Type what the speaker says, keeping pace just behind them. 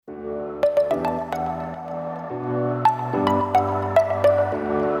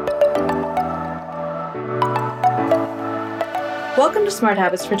Welcome to Smart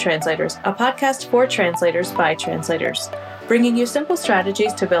Habits for Translators, a podcast for translators by translators, bringing you simple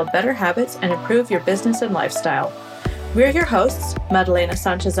strategies to build better habits and improve your business and lifestyle. We're your hosts, Madalena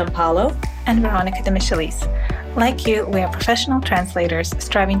Sanchez-Ampalo and Veronica de Michelis. Like you, we are professional translators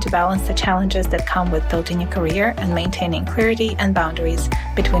striving to balance the challenges that come with building a career and maintaining clarity and boundaries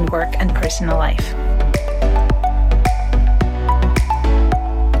between work and personal life.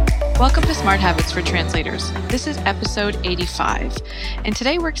 Welcome to Smart Habits for Translators. This is episode 85, and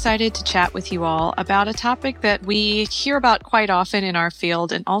today we're excited to chat with you all about a topic that we hear about quite often in our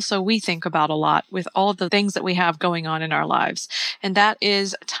field, and also we think about a lot with all of the things that we have going on in our lives, and that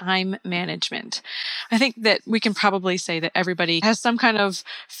is time management. I think that we can probably say that everybody has some kind of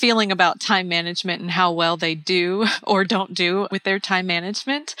feeling about time management and how well they do or don't do with their time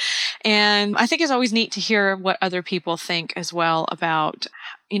management, and I think it's always neat to hear what other people think as well about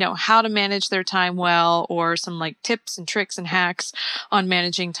how to manage their time well, or some like tips and tricks and hacks on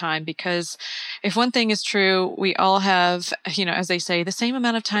managing time. Because if one thing is true, we all have, as they say, the same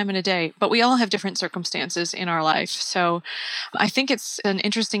amount of time in a day, but we all have different circumstances in our life. So I think it's an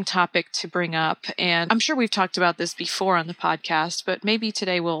interesting topic to bring up. And I'm sure we've talked about this before on the podcast, but maybe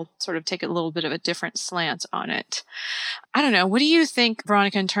today we'll sort of take a little bit of a different slant on it. I don't know. What do you think,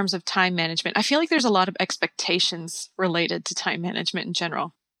 Veronica, in terms of time management? I feel like there's a lot of expectations related to time management in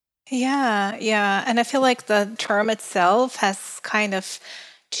general. Yeah. And I feel like the term itself has kind of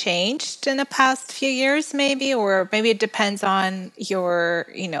changed in the past few years, maybe, or maybe it depends on your,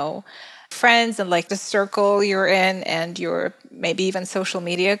 friends and like the circle you're in and your maybe even social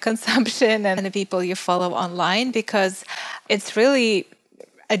media consumption and the people you follow online, because it's really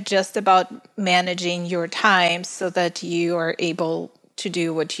just about managing your time so that you are able to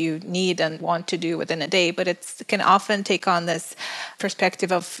do what you need and want to do within a day. But it can often take on this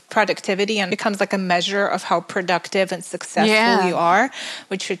perspective of productivity and becomes like a measure of how productive and successful you are,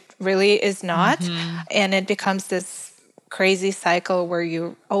 which it really is not. Mm-hmm. And it becomes this crazy cycle where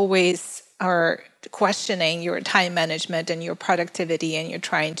you always are questioning your time management and your productivity, and you're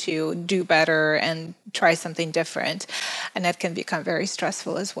trying to do better and try something different. And that can become very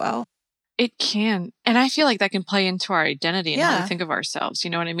stressful as well. It can. And I feel like that can play into our identity and how we think of ourselves.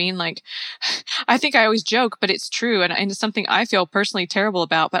 You know what I mean? Like, I think I always joke, but it's true. And it's something I feel personally terrible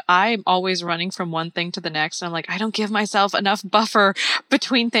about, but I'm always running from one thing to the next. And I'm like, I don't give myself enough buffer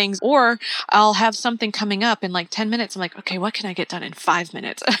between things. Or I'll have something coming up in like 10 minutes. I'm like, okay, what can I get done in 5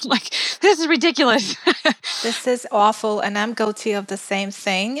 minutes? I'm like, this is ridiculous. This is awful. And I'm guilty of the same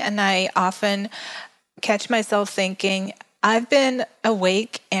thing. And I often catch myself thinking, I've been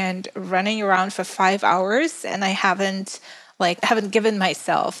awake and running around for 5 hours, and I haven't given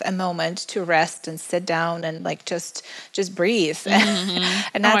myself a moment to rest and sit down and just breathe. Mm-hmm.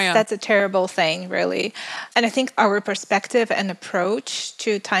 And that's a terrible thing, really. And I think our perspective and approach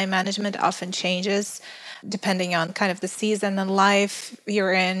to time management often changes depending on kind of the season in life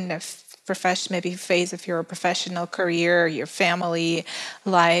you're in, maybe phase of your professional career, your family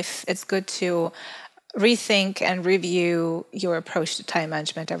life. It's good to rethink and review your approach to time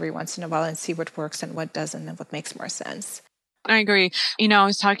management every once in a while and see what works and what doesn't and what makes more sense. I agree. I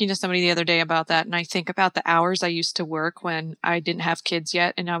was talking to somebody the other day about that, and I think about the hours I used to work when I didn't have kids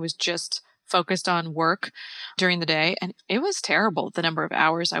yet, and I was just focused on work during the day. And it was terrible, the number of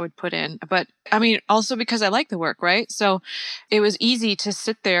hours I would put in. But also because I like the work, right? So it was easy to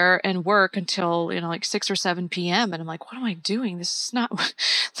sit there and work until, like 6 or 7 p.m. And I'm like, what am I doing? This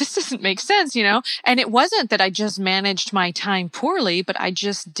doesn't make sense, And it wasn't that I just managed my time poorly, but I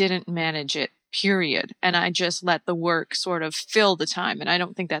just didn't manage it, period. And I just let the work sort of fill the time. And I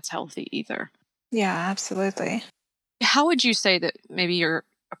don't think that's healthy either. Yeah, absolutely. How would you say that maybe your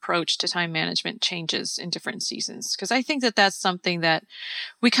approach to time management changes in different seasons? Because I think that that's something that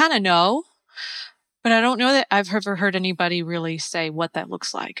we kind of know, but I don't know that I've ever heard anybody really say what that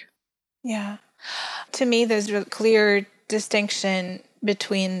looks like. Yeah. To me, there's a clear distinction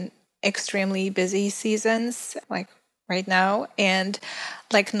between extremely busy seasons, like right now, and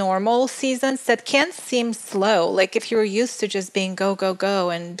like normal seasons that can seem slow. Like if you're used to just being go, go, go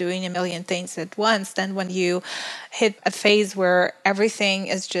and doing a million things at once, then when you hit a phase where everything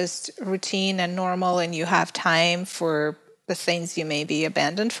is just routine and normal and you have time for the things you maybe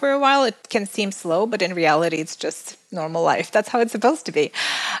abandoned for a while, it can seem slow, but in reality, it's just normal life. That's how it's supposed to be.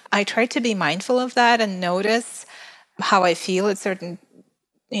 I try to be mindful of that and notice how I feel at certain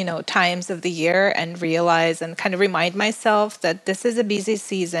times of the year, and realize and kind of remind myself that this is a busy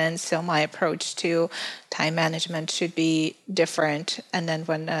season. So my approach to time management should be different. And then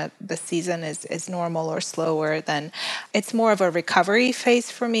when the season is normal or slower, then it's more of a recovery phase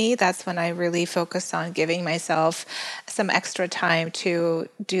for me. That's when I really focus on giving myself some extra time to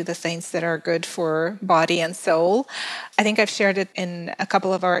do the things that are good for body and soul. I think I've shared it in a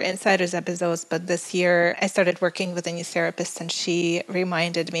couple of our Insiders episodes, but this year I started working with a new therapist, and she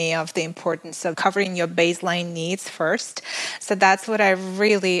reminded me of the importance of covering your baseline needs first. So that's what I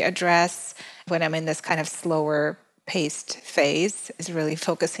really address when I'm in this kind of slower paced phase, is really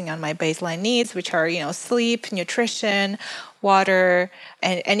focusing on my baseline needs, which are, sleep, nutrition, water,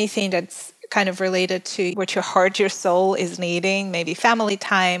 and anything that's kind of related to what your heart, your soul is needing, maybe family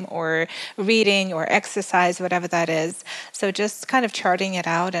time or reading or exercise, whatever that is. So just kind of charting it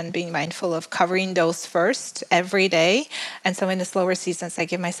out and being mindful of covering those first every day. And so in the slower seasons, I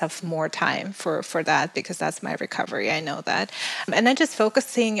give myself more time for that, because that's my recovery. I know that. And then just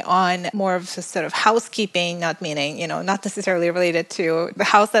focusing on more of the sort of housekeeping, not meaning, not necessarily related to the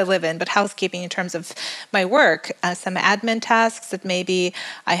house I live in, but housekeeping in terms of my work, some admin tasks that maybe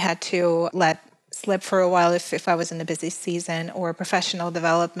I had to let slip for a while if I was in a busy season, or professional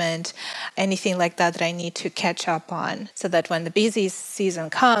development, anything like that I need to catch up on, so that when the busy season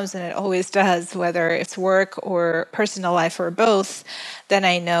comes, and it always does, whether it's work or personal life or both, then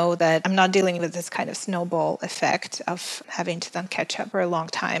I know that I'm not dealing with this kind of snowball effect of having to then catch up for a long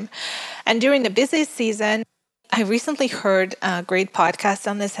time. And during the busy season, I recently heard a great podcast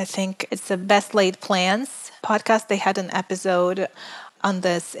on this. I think it's the Best Laid Plans podcast. They had an episode on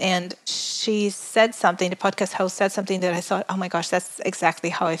this, and she said something, the podcast host said something that I thought, oh my gosh, that's exactly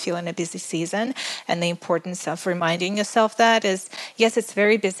how I feel in a busy season. And the importance of reminding yourself that is, yes, it's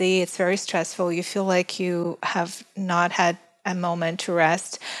very busy, it's very stressful, you feel like you have not had a moment to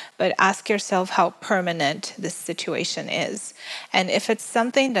rest, but ask yourself how permanent this situation is. And if it's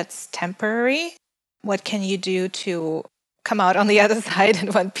something that's temporary, what can you do to come out on the other side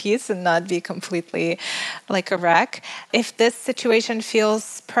in one piece and not be completely like a wreck? If this situation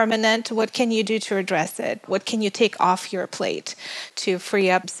feels permanent, what can you do to address it? What can you take off your plate to free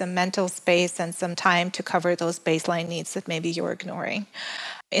up some mental space and some time to cover those baseline needs that maybe you're ignoring?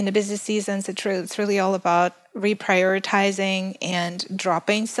 In the busy seasons, it's really all about reprioritizing and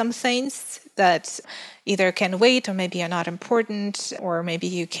dropping some things that either can wait, or maybe are not important, or maybe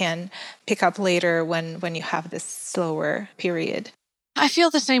you can pick up later when you have this slower period. I feel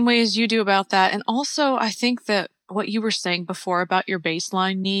the same way as you do about that. And also, I think that what you were saying before about your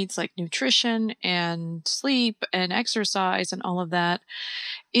baseline needs, like nutrition and sleep and exercise and all of that,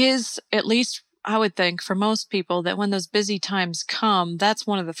 is, at least I would think for most people, that when those busy times come, that's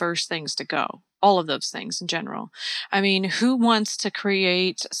one of the first things to go. All of those things in general. I mean, who wants to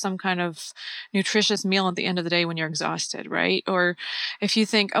create some kind of nutritious meal at the end of the day when you're exhausted, right? Or if you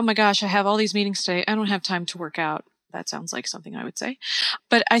think, oh my gosh, I have all these meetings today, I don't have time to work out. That sounds like something I would say.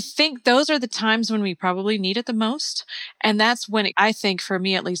 But I think those are the times when we probably need it the most. And that's when I think, for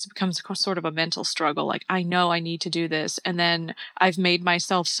me at least, it becomes sort of a mental struggle. Like, I know I need to do this, and then I've made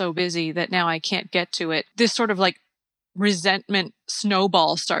myself so busy that now I can't get to it. This sort of like resentment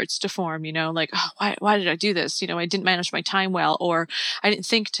snowball starts to form, like, oh, why did I do this? I didn't manage my time well, or I didn't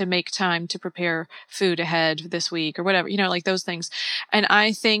think to make time to prepare food ahead this week, or whatever, like those things. And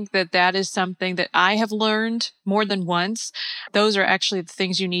I think that is something that I have learned more than once. Those are actually the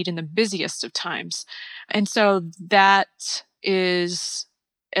things you need in the busiest of times. And so that is,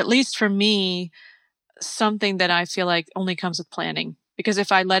 at least for me, something that I feel like only comes with planning. Because if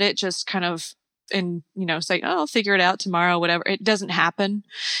I let it just kind of say, oh, I'll figure it out tomorrow, whatever, it doesn't happen,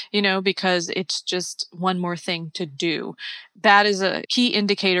 because it's just one more thing to do. That is a key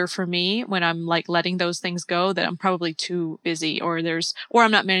indicator for me when I'm like letting those things go, that I'm probably too busy, or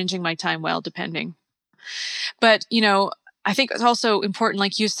I'm not managing my time well, depending. But, I think it's also important,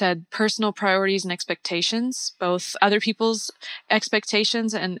 like you said, personal priorities and expectations, both other people's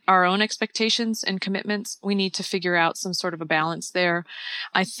expectations and our own expectations and commitments. We need to figure out some sort of a balance there.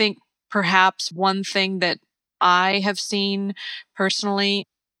 I think perhaps one thing that I have seen personally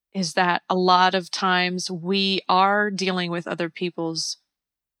is that a lot of times we are dealing with other people's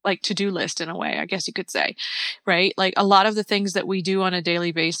like to-do list in a way, I guess you could say, right? Like a lot of the things that we do on a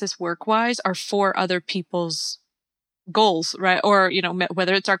daily basis work-wise are for other people's goals, right? Or,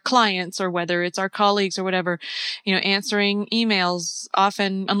 whether it's our clients or whether it's our colleagues or whatever, answering emails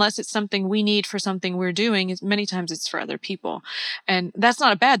often, unless it's something we need for something we're doing, many times it's for other people. And that's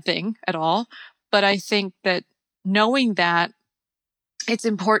not a bad thing at all. But I think that knowing that, it's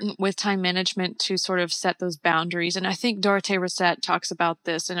important with time management to sort of set those boundaries. And I think Dorothée Rosette talks about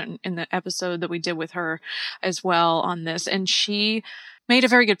this in the episode that we did with her as well on this. And she made a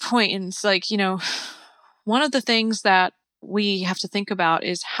very good point. And it's like, one of the things that we have to think about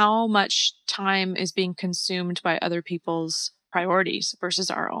is how much time is being consumed by other people's priorities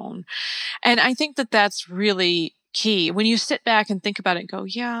versus our own. And I think that that's really key. When you sit back and think about it and go,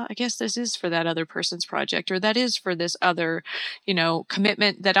 yeah, I guess this is for that other person's project, or that is for this other,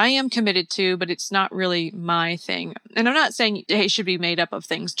 commitment that I am committed to, but it's not really my thing. And I'm not saying it should be made up of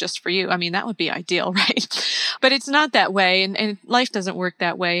things just for you. I mean, that would be ideal, right? But it's not that way. And life doesn't work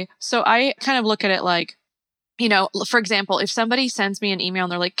that way. So I kind of look at it like, for example, if somebody sends me an email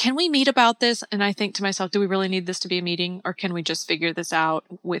and they're like, can we meet about this? And I think to myself, do we really need this to be a meeting? Or can we just figure this out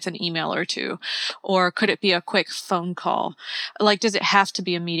with an email or two? Or could it be a quick phone call? Like, does it have to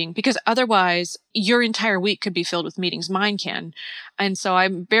be a meeting? Because otherwise your entire week could be filled with meetings. Mine can. And so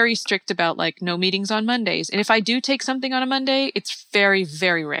I'm very strict about like no meetings on Mondays. And if I do take something on a Monday, it's very,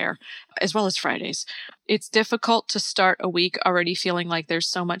 very rare, as well as Fridays. It's difficult to start a week already feeling like there's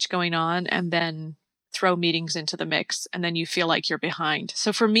so much going on and then throw meetings into the mix, and then you feel like you're behind.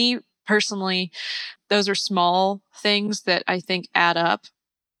 So for me personally, those are small things that I think add up.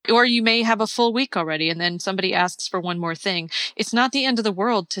 Or you may have a full week already, and then somebody asks for one more thing. It's not the end of the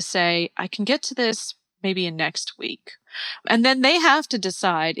world to say, I can get to this maybe in next week. And then they have to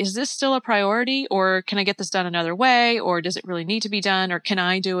decide, is this still a priority, or can I get this done another way? Or does it really need to be done? Or can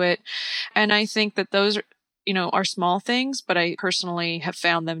I do it? And I think that those are small things, but I personally have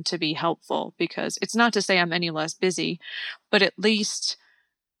found them to be helpful, because it's not to say I'm any less busy, but at least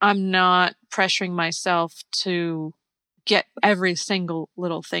I'm not pressuring myself to get every single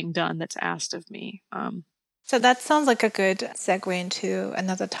little thing done that's asked of me. So that sounds like a good segue into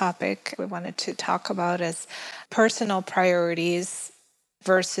another topic we wanted to talk about, is personal priorities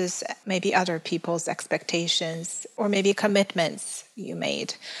versus maybe other people's expectations, or maybe commitments you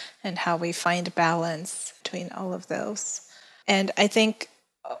made, and how we find balance between all of those. And I think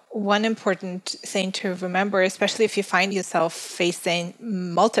one important thing to remember, especially if you find yourself facing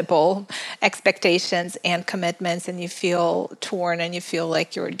multiple expectations and commitments, and you feel torn and you feel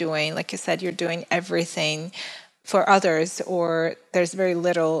like you're doing, like you said, you're doing everything for others, or there's very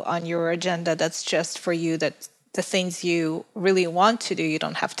little on your agenda that's just for you, that the things you really want to do, you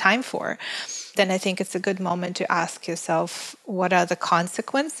don't have time for, then I think it's a good moment to ask yourself, what are the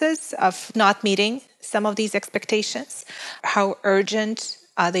consequences of not meeting some of these expectations? How urgent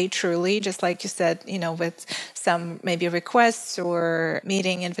are they truly? Just like you said, with some maybe requests or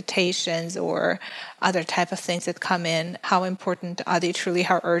meeting invitations or other type of things that come in, how important are they truly?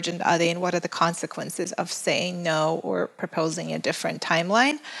 How urgent are they? And what are the consequences of saying no or proposing a different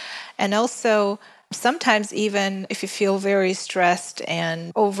timeline? And also, sometimes even if you feel very stressed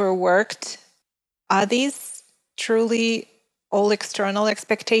and overworked, are these truly all external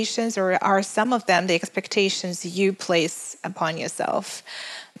expectations, or are some of them the expectations you place upon yourself?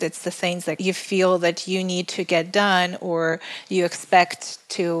 It's the things that you feel that you need to get done, or you expect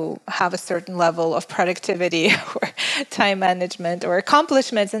to have a certain level of productivity or time management or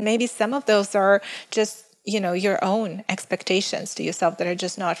accomplishments. And maybe some of those are just your own expectations to yourself that are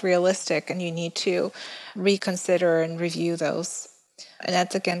just not realistic, and you need to reconsider and review those. And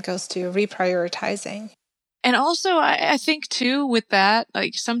that again goes to reprioritizing. And also, I think too, with that,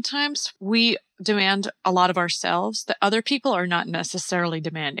 like sometimes we demand a lot of ourselves that other people are not necessarily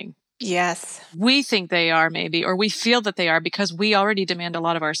demanding. Yes. We think they are maybe, or we feel that they are, because we already demand a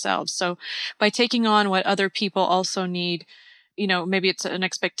lot of ourselves. So by taking on what other people also need, maybe it's an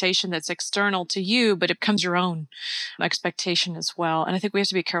expectation that's external to you, but it becomes your own expectation as well. And I think we have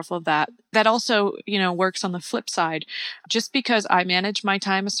to be careful of that. That also, works on the flip side. Just because I manage my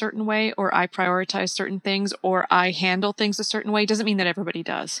time a certain way, or I prioritize certain things, or I handle things a certain way, doesn't mean that everybody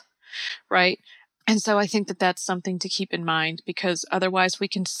does, right? And so I think that that's something to keep in mind, because otherwise we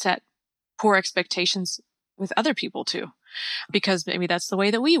can set poor expectations with other people too, because maybe that's the way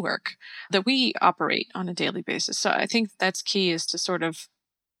that we work, that we operate on a daily basis. So I think that's key, is to sort of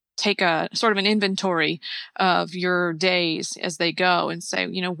take a sort of an inventory of your days as they go and say,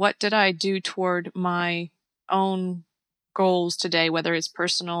 what did I do toward my own goals today, whether it's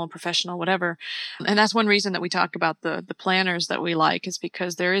personal, professional, whatever. And that's one reason that we talk about the planners that we like, is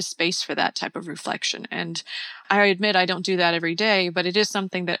because there is space for that type of reflection. And I admit I don't do that every day, but it is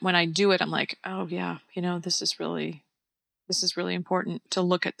something that when I do it, I'm like, oh yeah, this is really important to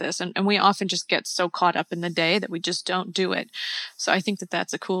look at this. And we often just get so caught up in the day that we just don't do it. So I think that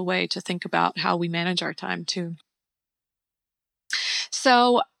that's a cool way to think about how we manage our time too.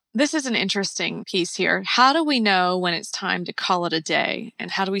 So this is an interesting piece here. How do we know when it's time to call it a day?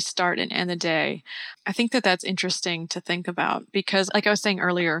 And how do we start and end the day? I think that that's interesting to think about, because like I was saying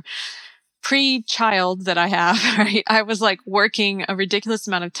earlier, pre-child that I have, right, I was like working a ridiculous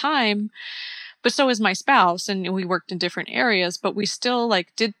amount of time But so is my spouse, and we worked in different areas, but we still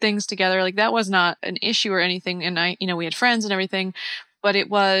like did things together. Like that was not an issue or anything. And we had friends and everything, but it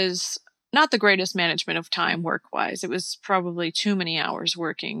was not the greatest management of time work-wise. It was probably too many hours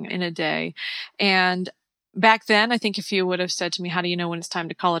working in a day. And back then, I think if you would have said to me, how do you know when it's time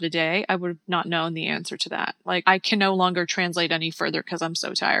to call it a day? I would have not known the answer to that. Like, I can no longer translate any further because I'm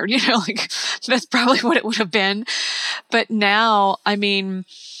so tired, like that's probably what it would have been. But now, I mean,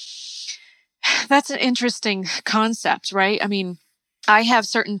 that's an interesting concept, right? I mean, I have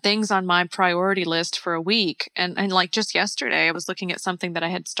certain things on my priority list for a week. And like just yesterday, I was looking at something that I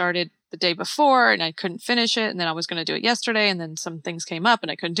had started the day before and I couldn't finish it. And then I was going to do it yesterday. And then some things came up and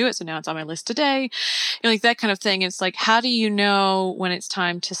I couldn't do it. So now it's on my list today. Like that kind of thing. It's like, how do you know when it's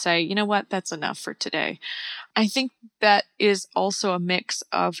time to say, you know what, that's enough for today? I think that is also a mix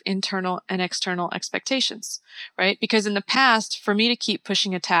of internal and external expectations, right? Because in the past, for me to keep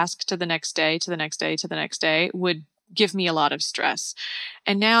pushing a task to the next day, to the next day, to the next day would give me a lot of stress.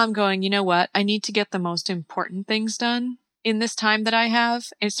 And now I'm going, you know what? I need to get the most important things done in this time that I have.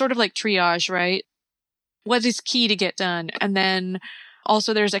 It's sort of like triage, right? What is key to get done? And then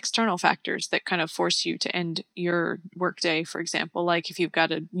also there's external factors that kind of force you to end your workday, for example, like if you've got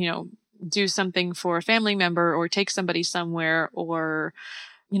to, do something for a family member or take somebody somewhere, or,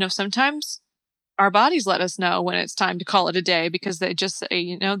 sometimes our bodies let us know when it's time to call it a day because they just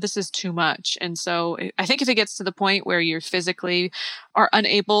say, this is too much. And so I think if it gets to the point where you physically are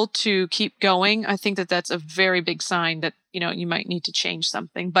unable to keep going, I think that that's a very big sign that, you might need to change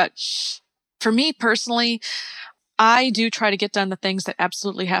something. But for me personally, I do try to get done the things that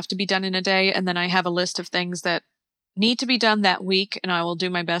absolutely have to be done in a day. And then I have a list of things that need to be done that week, and I will do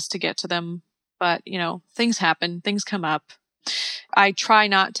my best to get to them. But, things happen, things come up. I try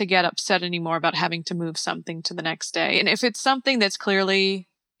not to get upset anymore about having to move something to the next day. And if it's something that's clearly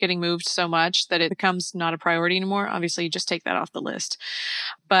getting moved so much that it becomes not a priority anymore, obviously you just take that off the list.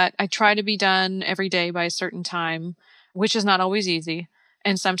 But I try to be done every day by a certain time, which is not always easy.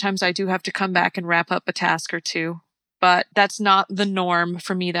 And sometimes I do have to come back and wrap up a task or two, but that's not the norm.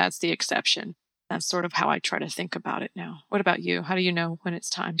 For me, that's the exception. That's sort of how I try to think about it now. What about you? How do you know when it's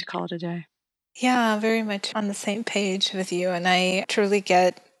time to call it a day? Yeah, very much on the same page with you. And I truly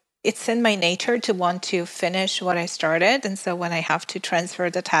it's in my nature to want to finish what I started. And so when I have to transfer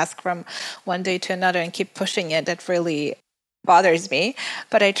the task from one day to another and keep pushing it, that really bothers me.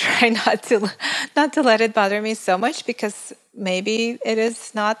 But I try not to let it bother me so much, because maybe it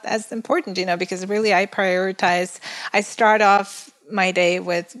is not as important, because really I start off my day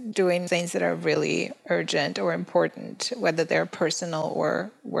with doing things that are really urgent or important, whether they're personal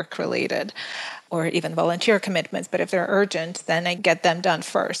or work related or even volunteer commitments. But if they're urgent, then I get them done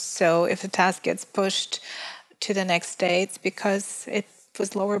first. So if the task gets pushed to the next day, it's because it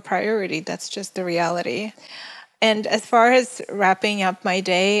was lower priority. That's just the reality. And as far as wrapping up my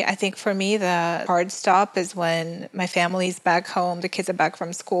day, I think for me, the hard stop is when my family's back home, the kids are back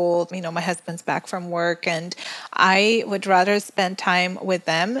from school, my husband's back from work, and I would rather spend time with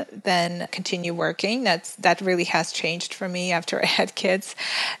them than continue working. That really has changed for me after I had kids.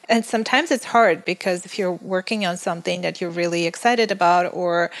 And sometimes it's hard because if you're working on something that you're really excited about,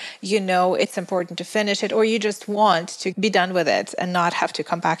 or it's important to finish it, or you just want to be done with it and not have to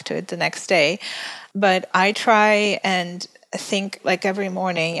come back to it the next day. But I try and think, like every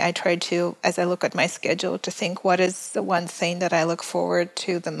morning, I try to, as I look at my schedule, to think what is the one thing that I look forward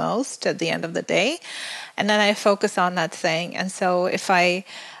to the most at the end of the day. And then I focus on that thing. And so if I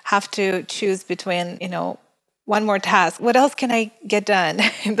have to choose between, one more task, what else can I get done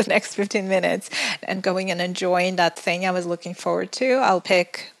in the next 15 minutes? And going and enjoying that thing I was looking forward to, I'll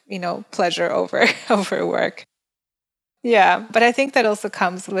pick, pleasure over work. Yeah, but I think that also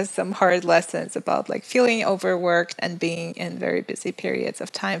comes with some hard lessons about like feeling overworked and being in very busy periods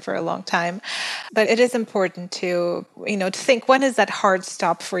of time for a long time. But it is important to, to think, when is that hard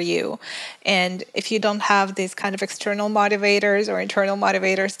stop for you? And if you don't have these kind of external motivators or internal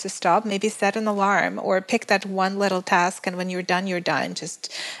motivators to stop, maybe set an alarm or pick that one little task. And when you're done, you're done.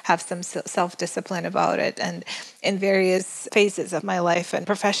 Just have some self-discipline about it. And in various phases of my life and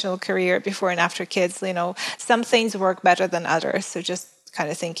professional career, before and after kids, some things work better than others. So just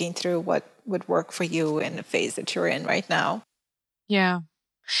kind of thinking through what would work for you in the phase that you're in right now. Yeah.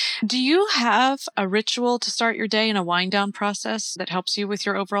 Do you have a ritual to start your day and a wind down process that helps you with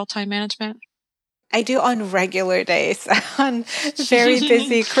your overall time management? I do on regular days. On very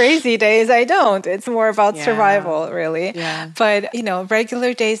busy, crazy days, I don't. It's more about survival, really. Yeah. But,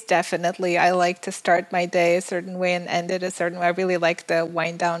 regular days, definitely. I like to start my day a certain way and end it a certain way. I really like the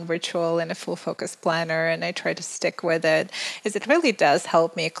wind down ritual and a full focus planner, and I try to stick with it, because it really does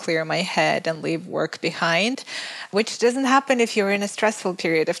help me clear my head and leave work behind, which doesn't happen if you're in a stressful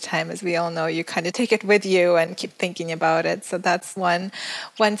period of time. As we all know, you kind of take it with you and keep thinking about it. So that's one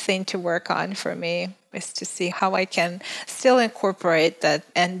thing to work on for me, is to see how I can still incorporate that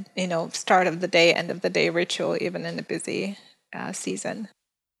and, start of the day, end of the day ritual, even in a busy season.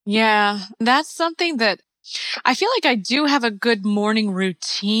 Yeah, that's something that I feel like I do have a good morning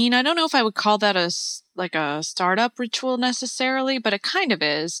routine. I don't know if I would call that like a startup ritual necessarily, but it kind of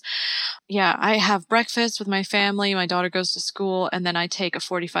is. Yeah, I have breakfast with my family. My daughter goes to school, and then I take a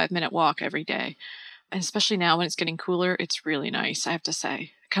 45-minute walk every day. And especially now when it's getting cooler, it's really nice, I have to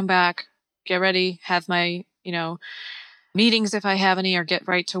say. Come back, get ready, have my, meetings if I have any, or get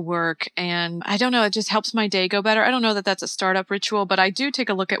right to work. And I don't know, it just helps my day go better. I don't know that that's a startup ritual, but I do take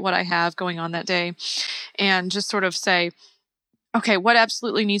a look at what I have going on that day and just sort of say, okay, what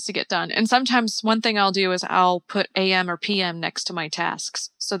absolutely needs to get done? And sometimes one thing I'll do is I'll put AM or PM next to my tasks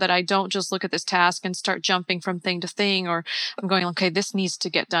so that I don't just look at this task and start jumping from thing to thing, or I'm going, okay, this needs to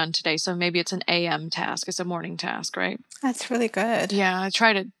get done today. So maybe it's an AM task. It's a morning task, right? That's really good. Yeah, I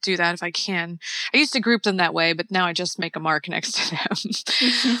try to do that if I can. I used to group them that way, but now I just make a mark next to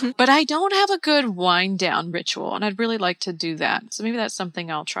them. But I don't have a good wind down ritual, and I'd really like to do that. So maybe that's something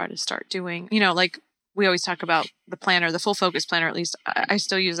I'll try to start doing. Like we always talk about the planner, the full focus planner, at least I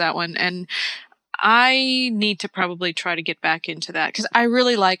still use that one. And I need to probably try to get back into that, because I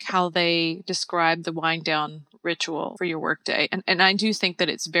really like how they describe the wind down ritual for your workday. And I do think that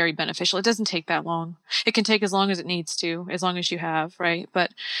it's very beneficial. It doesn't take that long. It can take as long as it needs to, as long as you have, right?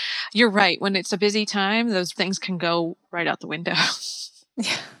 But you're right. When it's a busy time, those things can go right out the window.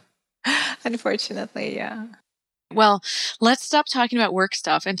 Yeah. Unfortunately, yeah. Well, let's stop talking about work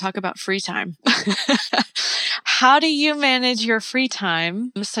stuff and talk about free time. How do you manage your free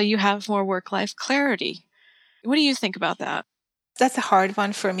time so you have more work-life clarity? What do you think about that? That's a hard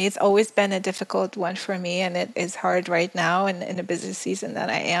one for me. It's always been a difficult one for me, and it is hard right now in a busy season that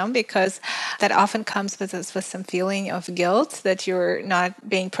I am, because that often comes with some feeling of guilt that you're not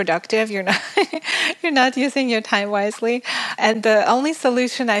being productive, you're not you're not using your time wisely. And the only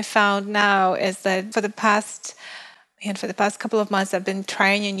solution I found now is that for the past couple of months, I've been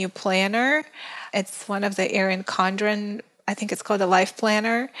trying a new planner. It's one of the Erin Condren, I think it's called the Life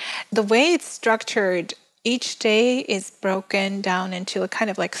Planner. The way it's structured, each day is broken down into a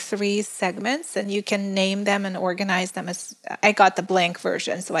kind of like 3 segments, and you can name them and organize them as I got the blank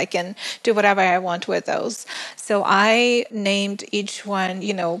version, so I can do whatever I want with those. So I named each one,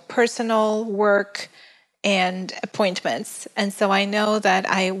 personal, work, and appointments. And so I know that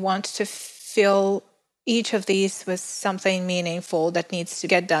I want to fill each of these with something meaningful that needs to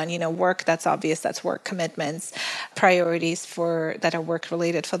get done. Work, that's obvious, that's work commitments, priorities that are work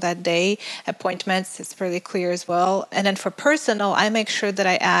related for that day. Appointments, it's pretty clear as well. And then for personal, I make sure that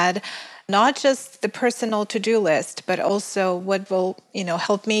I add not just the personal to-do list, but also what will,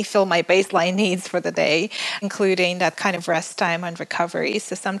 help me fill my baseline needs for the day, including that kind of rest time and recovery.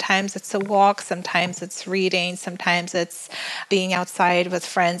 So sometimes it's a walk, sometimes it's reading, sometimes it's being outside with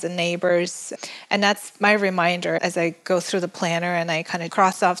friends and neighbors. And that's my reminder as I go through the planner and I kind of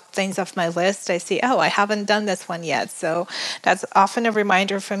cross off things off my list. I see, I haven't done this one yet. So that's often a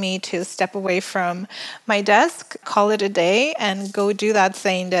reminder for me to step away from my desk, call it a day, and go do that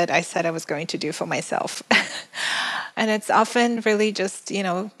thing that I said I was going to do for myself. And it's often really just,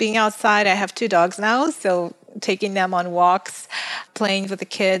 being outside. I have 2 dogs now, so taking them on walks, playing with the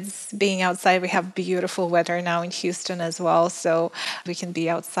kids, being outside. We have beautiful weather now in Houston as well, so we can be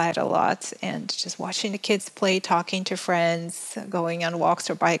outside a lot, and just watching the kids play, talking to friends, going on walks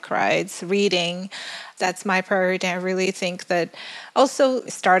or bike rides, reading. That's my priority. I really think that also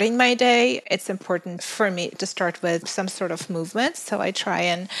starting my day, it's important for me to start with some sort of movement. So I try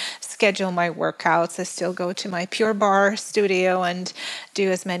and schedule my workouts. I still go to my Pure Barre studio and do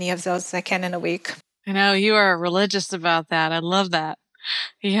as many of those as I can in a week. I know you are religious about that. I love that.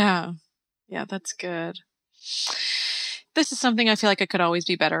 Yeah. Yeah, that's good. This is something I feel like I could always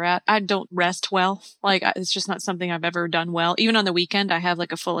be better at. I don't rest well. It's just not something I've ever done well. Even on the weekend, I have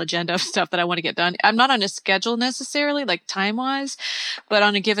like a full agenda of stuff that I want to get done. I'm not on a schedule necessarily, like time-wise, but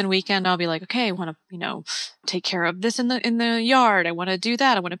on a given weekend, I'll be like, okay, I want to, take care of this in the yard. I want to do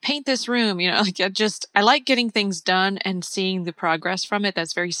that. I want to paint this room. I like getting things done and seeing the progress from it.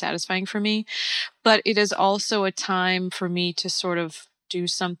 That's very satisfying for me. But it is also a time for me to sort of do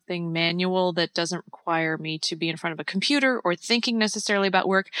something manual that doesn't require me to be in front of a computer or thinking necessarily about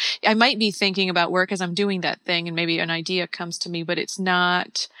work. I might be thinking about work as I'm doing that thing and maybe an idea comes to me, but it's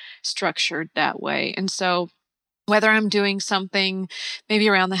not structured that way. And so whether I'm doing something maybe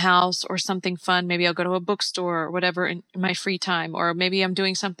around the house or something fun, maybe I'll go to a bookstore or whatever in my free time, or maybe I'm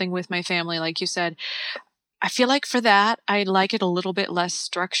doing something with my family, like you said, I feel like for that, I like it a little bit less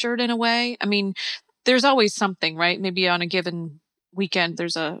structured in a way. I mean, there's always something, right? Maybe on a given weekend,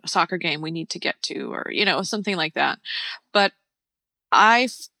 there's a soccer game we need to get to, or, something like that. But I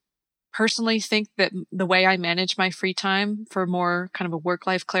personally think that the way I manage my free time for more kind of a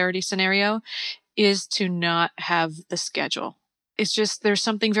work-life clarity scenario is to not have the schedule. It's just, there's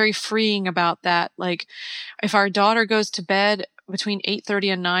something very freeing about that. Like if our daughter goes to bed between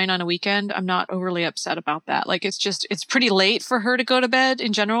 8:30 and 9 on a weekend, I'm not overly upset about that. Like it's pretty late for her to go to bed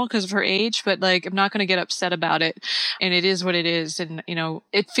in general because of her age, but like I'm not going to get upset about it. And it is what it is. And,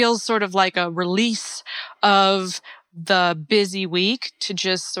 it feels sort of like a release of the busy week to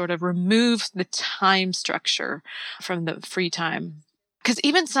just sort of remove the time structure from the free time. Because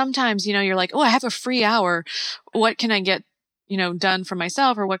even sometimes, you're like, oh, I have a free hour. What can I get, done for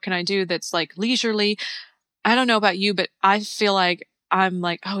myself? Or what can I do that's like leisurely? I don't know about you, but I feel like I'm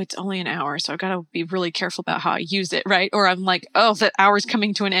like, oh, it's only an hour. So I've got to be really careful about how I use it, right? Or I'm like, oh, that hour's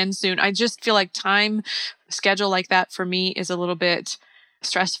coming to an end soon. I just feel like time schedule like that for me is a little bit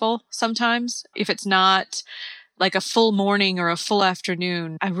stressful sometimes. If it's not like a full morning or a full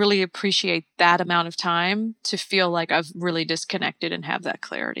afternoon, I really appreciate that amount of time to feel like I've really disconnected and have that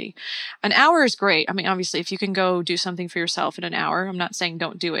clarity. An hour is great. I mean, obviously, if you can go do something for yourself in an hour, I'm not saying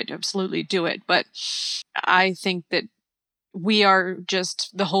don't do it. Absolutely do it. But I think that we are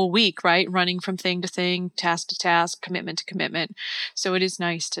just the whole week, right? Running from thing to thing, task to task, commitment to commitment. So it is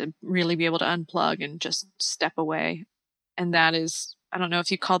nice to really be able to unplug and just step away. And that is, I don't know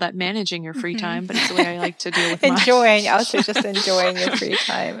if you call that managing your free time, but it's the way I like to deal with mine. Enjoying, also just enjoying your free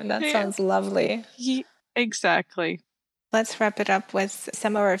time. And that sounds lovely. Exactly. Let's wrap it up with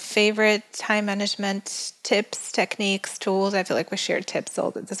some of our favorite time management tips, techniques, tools. I feel like we shared tips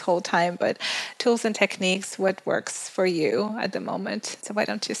this whole time, but tools and techniques, what works for you at the moment? So why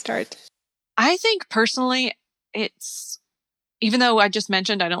don't you start? I think personally, even though I just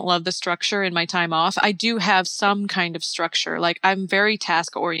mentioned I don't love the structure in my time off, I do have some kind of structure. Like I'm very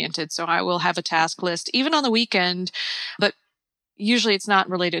task oriented, so I will have a task list even on the weekend, but usually it's not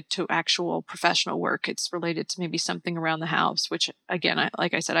related to actual professional work. It's related to maybe something around the house, which again,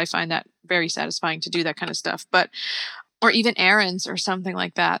 like I said, I find that very satisfying to do that kind of stuff, or even errands or something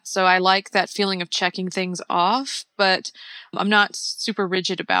like that. So I like that feeling of checking things off, but I'm not super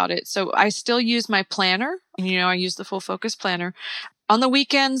rigid about it. So I still use my planner. I use the Full Focus planner on the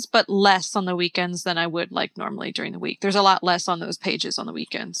weekends, but less on the weekends than I would like normally during the week. There's a lot less on those pages on the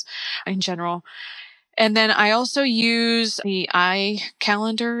weekends in general. And then I also use the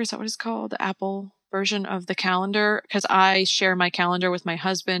iCalendar. Is that what it's called? The Apple version of the calendar, because I share my calendar with my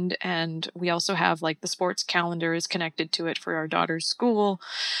husband, and we also have like the sports calendar is connected to it for our daughter's school.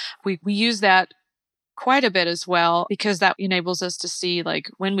 We use that quite a bit as well, because that enables us to see like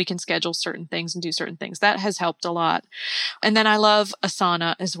when we can schedule certain things and do certain things. That has helped a lot. And then I love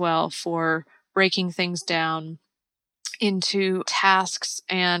Asana as well for breaking things down into tasks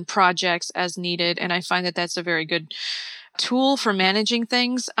and projects as needed. And I find that that's a very good tool for managing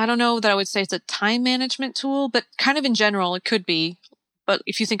things. I don't know that I would say it's a time management tool, but kind of in general, it could be. But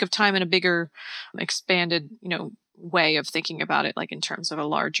if you think of time in a bigger, expanded, way of thinking about it, like in terms of a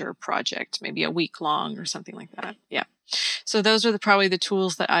larger project, maybe a week long or something like that. Yeah. So those are probably the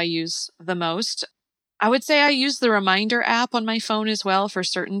tools that I use the most. I would say I use the reminder app on my phone as well for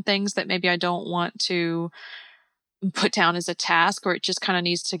certain things that maybe I don't want to put down as a task, or it just kind of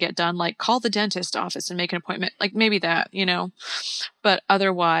needs to get done, like call the dentist office and make an appointment, like maybe that, but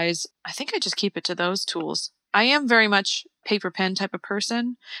otherwise I think I just keep it to those tools. I am very much paper pen type of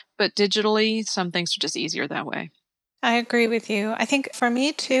person, but digitally some things are just easier that way. I agree with you. I think for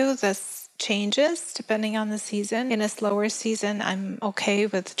me too, this changes depending on the season. In a slower season, I'm okay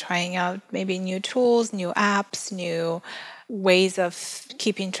with trying out maybe new tools, new apps, new ways of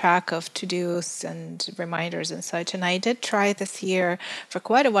keeping track of to-dos and reminders and such. And I did try this year for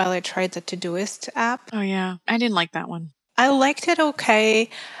quite a while. I tried the Todoist app. Oh yeah. I didn't like that one. I liked it okay,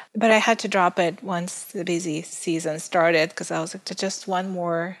 but I had to drop it once the busy season started because I was like, just one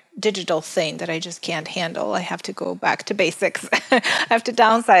more digital thing that I just can't handle. I have to go back to basics. I have to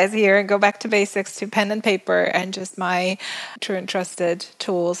downsize here and go back to basics to pen and paper and just my true and trusted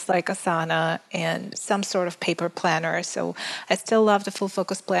tools like Asana and some sort of paper planner. So I still love the Full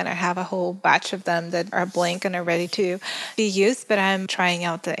Focus Planner. I have a whole batch of them that are blank and are ready to be used, but I'm trying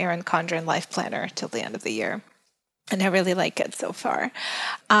out the Erin Condren Life Planner till the end of the year. And I really like it so far.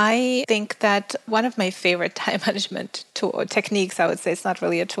 I think that one of my favorite time management techniques, I would say it's not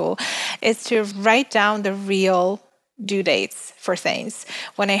really a tool, is to write down the real due dates for things.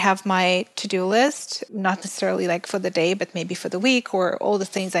 When I have my to-do list, not necessarily like for the day, but maybe for the week or all the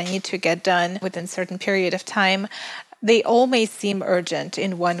things I need to get done within a certain period of time, they all may seem urgent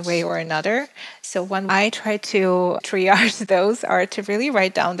in one way or another. So when I try to triage those are to really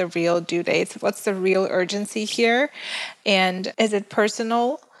write down the real due dates. What's the real urgency here? And is it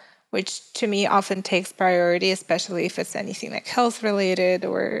personal? Which to me often takes priority, especially if it's anything like health related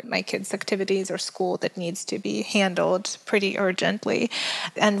or my kids' activities or school that needs to be handled pretty urgently.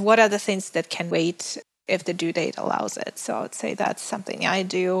 And what are the things that can wait if the due date allows it? So I would say that's something I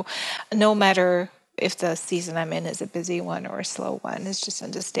do no matter if the season I'm in is a busy one or a slow one. It's just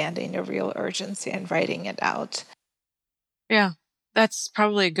understanding the real urgency and writing it out. Yeah, that's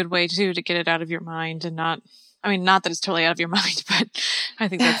probably a good way too to get it out of your mind and not that it's totally out of your mind, but I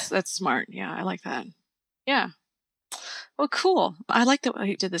think that's smart. Yeah, I like that. Yeah. Well, cool. I like that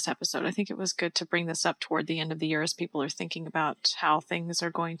we did this episode. I think it was good to bring this up toward the end of the year as people are thinking about how things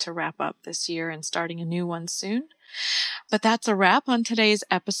are going to wrap up this year and starting a new one soon. But that's a wrap on today's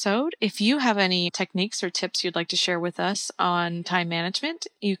episode. If you have any techniques or tips you'd like to share with us on time management,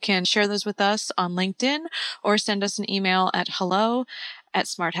 you can share those with us on LinkedIn or send us an email at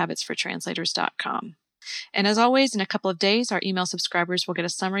hello@smarthabitsfortranslators.com. And as always, in a couple of days, our email subscribers will get a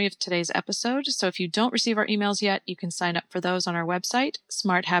summary of today's episode. So if you don't receive our emails yet, you can sign up for those on our website,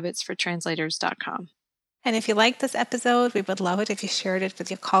 smarthabitsfortranslators.com. And if you liked this episode, we would love it if you shared it with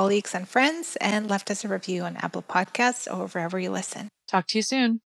your colleagues and friends and left us a review on Apple Podcasts or wherever you listen. Talk to you soon.